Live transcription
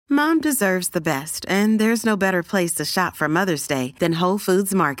Mom deserves the best, and there's no better place to shop for Mother's Day than Whole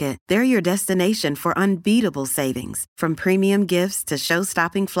Foods Market. They're your destination for unbeatable savings, from premium gifts to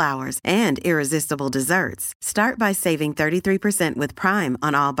show-stopping flowers and irresistible desserts. Start by saving 33% with Prime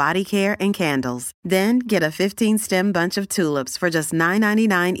on all body care and candles. Then get a 15-stem bunch of tulips for just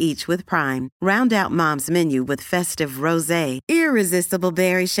 $9.99 each with Prime. Round out Mom's menu with festive rosé, irresistible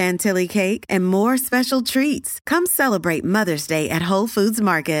berry chantilly cake, and more special treats. Come celebrate Mother's Day at Whole Foods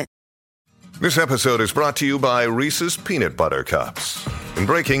Market. This episode is brought to you by Reese's Peanut Butter Cups. In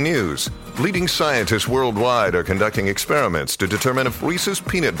breaking news, leading scientists worldwide are conducting experiments to determine if Reese's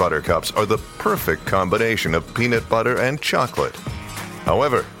Peanut Butter Cups are the perfect combination of peanut butter and chocolate.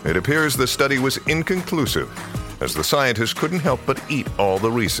 However, it appears the study was inconclusive, as the scientists couldn't help but eat all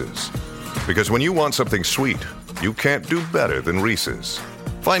the Reese's. Because when you want something sweet, you can't do better than Reese's.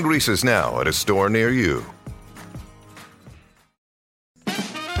 Find Reese's now at a store near you.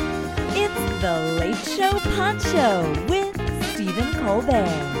 The Late Show Poncho with Stephen Colbert.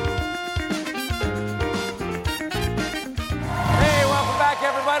 Hey, welcome back,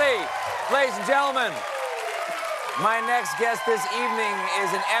 everybody. Ladies and gentlemen, my next guest this evening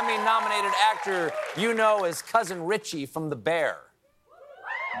is an Emmy-nominated actor you know as Cousin Richie from The Bear.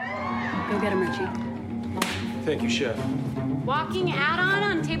 Go get him, Richie. Thank you, Chef. Walking add-on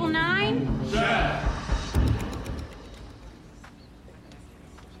on table 9? Chef!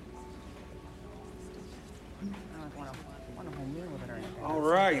 All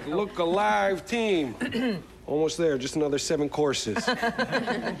right, look alive, team. Almost there, just another 7 courses.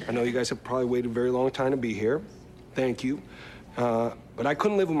 I know you guys have probably waited a very long time to be here. Thank you. But I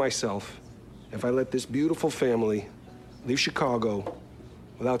couldn't live with myself if I let this beautiful family leave Chicago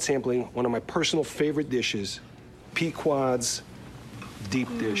without sampling one of my personal favorite dishes, Pequod's deep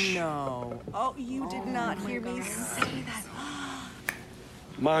dish. No. Oh, you did not hear me say that.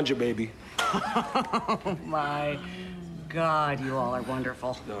 Manja, baby. Oh, my God, you all are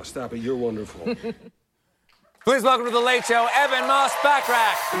wonderful. No, stop it. You're wonderful. Please welcome to The Late Show, Ebon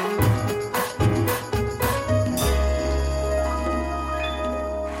Moss-Bachrach.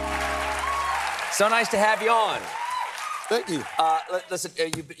 So nice to have you on. Thank you. Listen,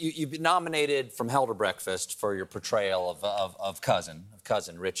 you've been nominated from Hell to Breakfast for your portrayal of cousin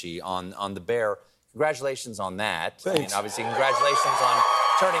Richie on The Bear. Congratulations on that. Thanks. I mean, obviously, congratulations on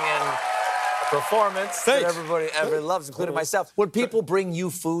turning in a performance that everybody loves, including myself. When people bring you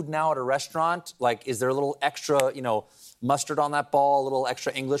food now at a restaurant, like, is there a little extra, mustard on that ball, a little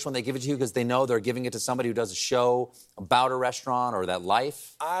extra English when they give it to you because they know they're giving it to somebody who does a show about a restaurant or that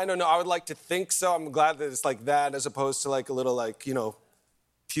life? I don't know. I would like to think so. I'm glad that it's like that as opposed to like a little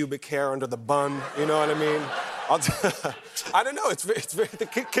pubic hair under the bun. You know what I mean? I don't know. It's very, the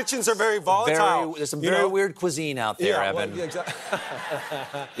kitchens are very volatile. There's some very weird cuisine out there, Evan. Well, yeah, exactly.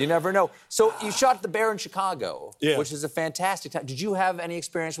 You never know. So you shot The Bear in Chicago, yeah, which is a fantastic time. Did you have any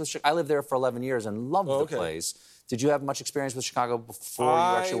experience with Chicago? I lived there for 11 years and loved the place. Did you have much experience with Chicago before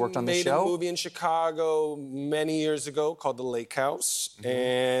you actually worked on the show? I made a movie in Chicago many years ago called The Lake House,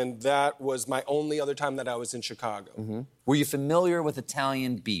 and that was my only other time that I was in Chicago. Mm-hmm. Were you familiar with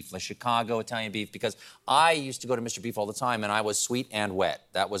Italian beef, like Chicago Italian beef? Because I used to go to Mr. Beef all the time, and I was sweet and wet.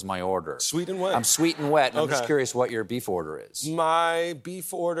 That was my order. Sweet and wet? I'm sweet and wet, and I'm just curious what your beef order is. My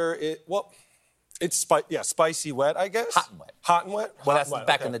beef order, it's spicy wet, I guess. Hot and wet. Hot and wet? Well, that's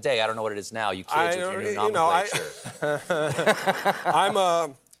back in the day. I don't know what it is now. You kids with your new nomenclature.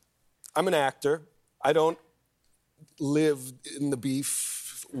 I'm an actor. I don't live in the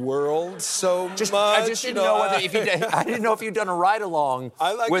beef world so much. I just didn't know whether if I didn't know if you'd done a ride along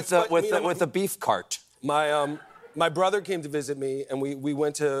with the beef cart. My brother came to visit me, and we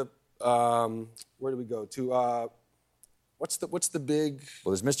went to where did we go to? What's the big?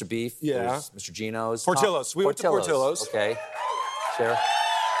 Well, there's Mr. Beef. Yeah. There's Mr. Geno's. Portillo's. We went to Portillo's. Okay. Sure.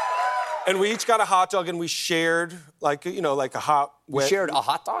 And we each got a hot dog, and we shared like a hot. We shared a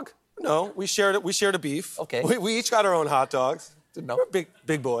hot dog? No, we shared it. We shared a beef. Okay. We each got our own hot dogs. Didn't know. We're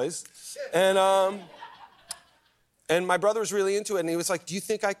big boys, and my brother was really into it, and he was like, "Do you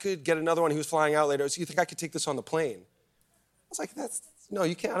think I could get another one?" He was flying out later. So you think I could take this on the plane? I was like, no,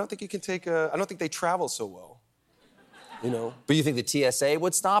 you can't. I don't think you can take I don't think they travel so well. But you think the TSA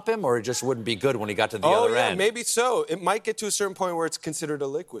would stop him, or it just wouldn't be good when he got to the other end? Maybe so. It might get to a certain point where it's considered a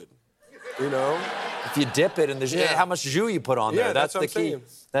liquid, If you dip it in the how much jus you put on there, Yeah, that's what the I'm key. saying.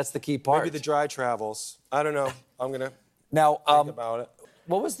 That's the key part. Maybe the dry travels. I don't know. I'm gonna now think about it.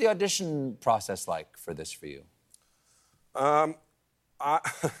 What was the audition process like for this for you? I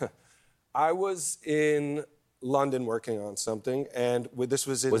was in London working on something, and this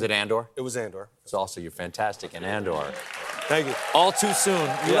was in... Was it Andor? It was Andor. It's also you're fantastic in Andor. Thank you. All too soon.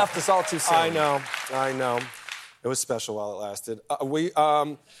 You left us all too soon. I know. It was special while it lasted.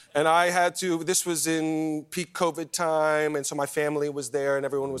 And I had to, this was in peak COVID time, and so my family was there, and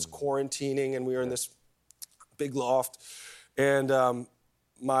everyone was quarantining, and we were in this big loft. And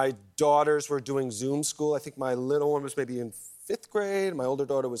my daughters were doing Zoom school. I think my little one was maybe in 5th grade. My older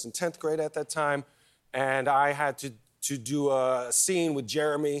daughter was in 10th grade at that time. And I had to do a scene with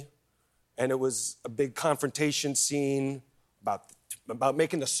Jeremy, and it was a big confrontation scene about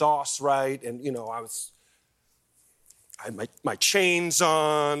making the sauce right. And, you know, I had my chains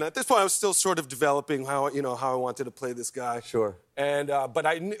on. At this point, I was still sort of developing how I wanted to play this guy. Sure. And but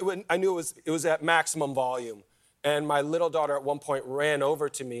I knew it was at maximum volume. And my little daughter at one point ran over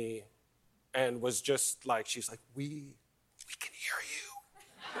to me and was just like, she's like, we can hear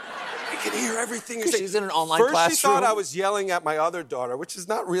you. We can hear everything you're saying. She's in an online classroom. classroom. First, she thought I was yelling at my other daughter, which is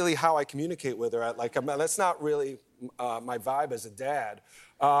not really how I communicate with her. That's not really my vibe as a dad.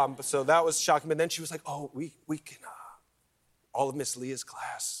 So that was shocking. But then she was like, oh, we can, all of Miss Leah's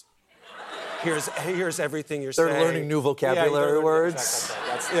class. Here's everything you're saying. They're learning new vocabulary words.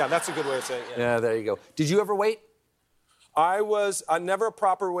 Exactly. That's a good way of saying it. Yeah, there you go. Did you ever wait? I was never a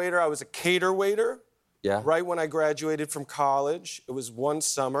proper waiter. I was a cater waiter. Yeah. Right when I graduated from college, it was one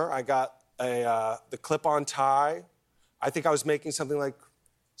summer. I got the clip-on tie. I think I was making something like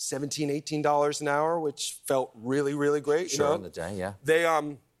 $17, $18 an hour, which felt really, really great. Sure, you know? in the day, yeah.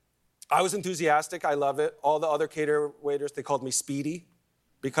 I was enthusiastic. I love it. All the other cater waiters, they called me Speedy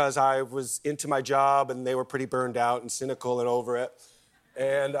because I was into my job and they were pretty burned out and cynical and over it.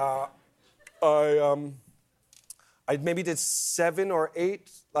 And I maybe did 7 or 8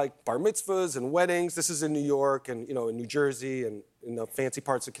 like bar mitzvahs and weddings. This is in New York and in New Jersey and in the fancy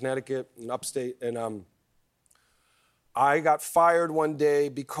parts of Connecticut and upstate. And I got fired one day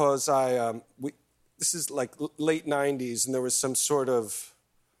because this is like late 90s, and there was some sort of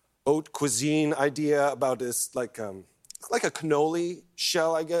haute cuisine idea about this like a cannoli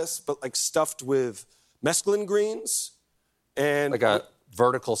shell, I guess, but like stuffed with mesclun greens and like a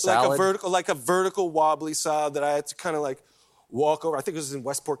vertical salad? Like a vertical wobbly salad that I had to kind of like walk over. I think it was in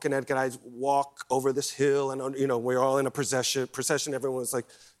Westport, Connecticut. I'd walk over this hill, and we were all in a procession.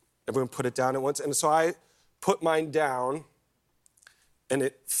 Everyone put it down at once. And so I put mine down, and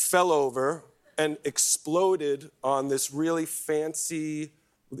it fell over and exploded on this really fancy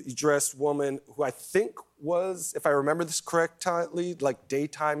dressed woman who I think was, if I remember this correctly, like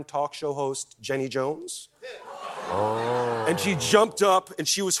daytime talk show host Jenny Jones. Oh. And she jumped up and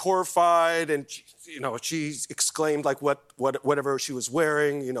she was horrified, and she exclaimed like whatever she was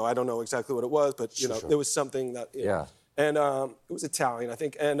wearing. I don't know exactly what it was, but sure. There was something that yeah. And it was Italian, I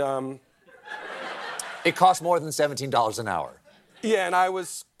think. And it cost more than $17 an hour. Yeah, and I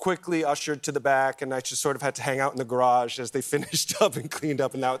was quickly ushered to the back, and I just sort of had to hang out in the garage as they finished up and cleaned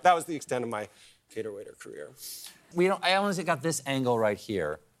up, and that was the extent of my cater waiter career. I honestly got this angle right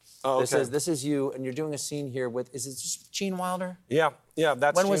here. Oh, okay. This is you, and you're doing a scene here with, is it just Gene Wilder? Yeah,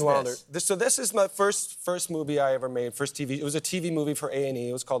 that's when Gene was Wilder. This? So this is my first movie I ever made, first TV. It was a TV movie for A&E.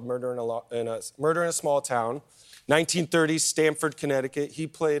 It was called Murder in a Small Town, 1930s, Stamford, Connecticut. He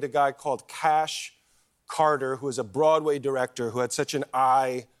played a guy called Cash Carter, who was a Broadway director who had such an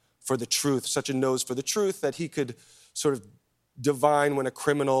eye for the truth, such a nose for the truth, that he could sort of divine when a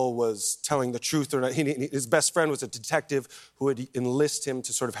criminal was telling the truth or not. His best friend was a detective who would enlist him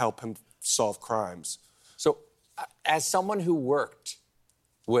to sort of help him solve crimes. So, as someone who worked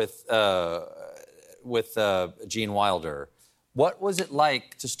with Gene Wilder, what was it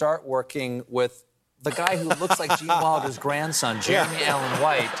like to start working with the guy who looks like Gene Wilder's grandson, Jeremy Allen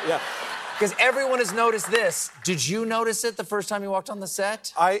White? Yeah. Because everyone has noticed this. Did you notice it the first time you walked on the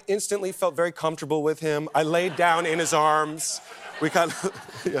set? I instantly felt very comfortable with him. I laid down in his arms. We kind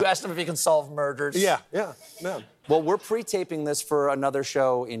of... Yeah. You asked him if he can solve murders? Yeah. Well, we're pre-taping this for another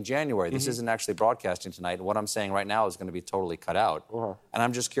show in January. This isn't actually broadcasting tonight. What I'm saying right now is going to be totally cut out. Uh-huh. And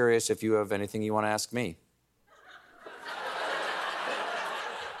I'm just curious if you have anything you want to ask me.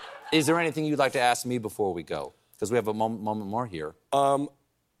 Is there anything you'd like to ask me before we go? Because we have a moment more here.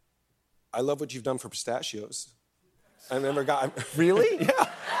 I love what you've done for pistachios. I never got... Really? Yeah.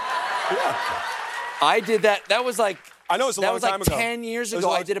 I did that. That was like... I know, it's a long time ago. 10 years ago.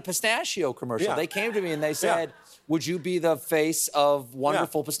 I did a pistachio commercial. Yeah. They came to me and they said, would you be the face of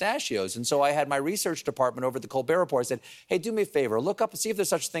wonderful pistachios? And so I had my research department over at the Colbert Report. I said, hey, do me a favor. Look up and see if there's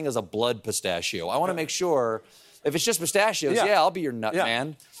such a thing as a blood pistachio. I want to make sure... If it's just pistachios, I'll be your nut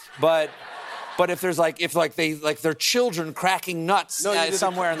man. But if there's their children cracking nuts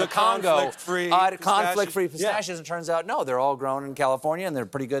somewhere in the Congo, conflict-free pistachios, and it turns out no, they're all grown in California and they're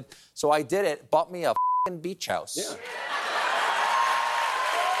pretty good. So I did it. Bought me a f***ing beach house. Yeah.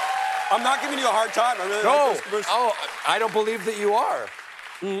 I'm not giving you a hard time. I really like those commercials. Oh, I don't believe that you are.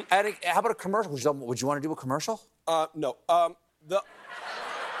 How about a commercial? Would you want to do a commercial? No. I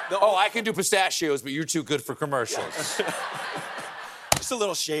can do pistachios, but you're too good for commercials. Just a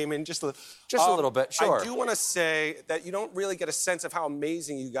little shaming, just a little bit, sure. I do want to say that you don't really get a sense of how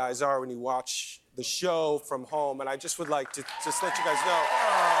amazing you guys are when you watch the show from home, and I just would like to just let you guys know.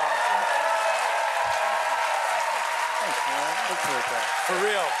 Thanks, man. For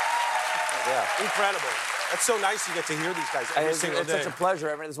real. Yeah. Incredible. That's so nice you get to hear these guys every single day. It's such a pleasure.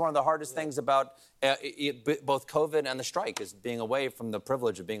 I mean, it's one of the hardest things about both COVID and the strike is being away from the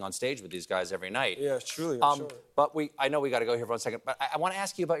privilege of being on stage with these guys every night. Yeah, truly, I'm sure. But I know we got to go here for 1 second, but I want to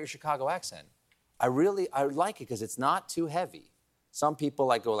ask you about your Chicago accent. I like it because it's not too heavy. Some people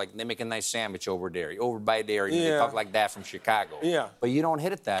they make a nice sandwich over there, over by there, and they talk like that from Chicago. Yeah. But you don't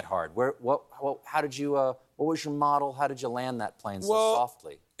hit it that hard. How did you, what was your model? How did you land that plane so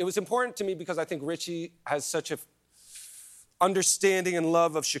softly? It was important to me because I think Richie has such a understanding and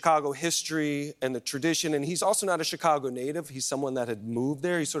love of Chicago history and the tradition, and he's also not a Chicago native. He's someone that had moved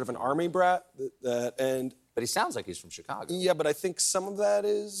there. He's sort of an army brat, But he sounds like he's from Chicago. Yeah, but I think some of that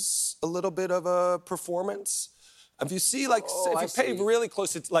is a little bit of a performance. If you see, if you pay really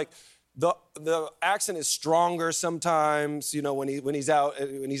close, it's like the accent is stronger sometimes. You know, when he's out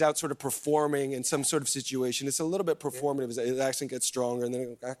sort of performing in some sort of situation, it's a little bit performative. His accent gets stronger, and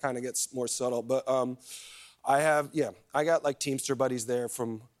then it kind of gets more subtle. But I got like Teamster buddies there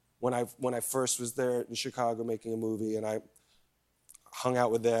from when I first was there in Chicago making a movie, and I hung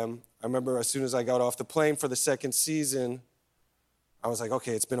out with them. I remember as soon as I got off the plane for the second season, I was like,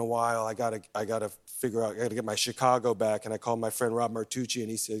 okay, it's been a while. I gotta figure out. I gotta get my Chicago back. And I called my friend Rob Martucci,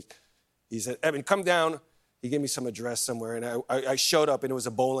 and he said, Evan, come down. He gave me some address somewhere, and I showed up, and it was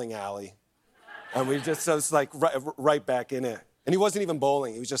a bowling alley, and I was like right back in it. And he wasn't even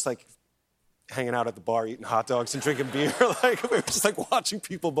bowling. He was just like hanging out at the bar, eating hot dogs and drinking beer. We were just like watching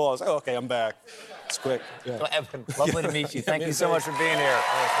people bowl. I was like, okay, I'm back. It's quick. Yeah. Well, Evan, lovely to meet you. Thank you so much for being here.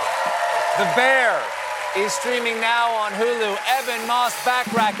 The Bear is streaming now on Hulu. Ebon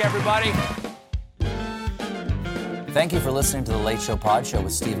Moss-Bachrach, everybody. Thank you for listening to The Late Show Pod Show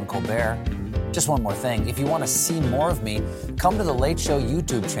with Stephen Colbert. Just one more thing. If you want to see more of me, come to The Late Show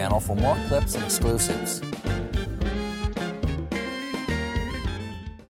YouTube channel for more clips and exclusives.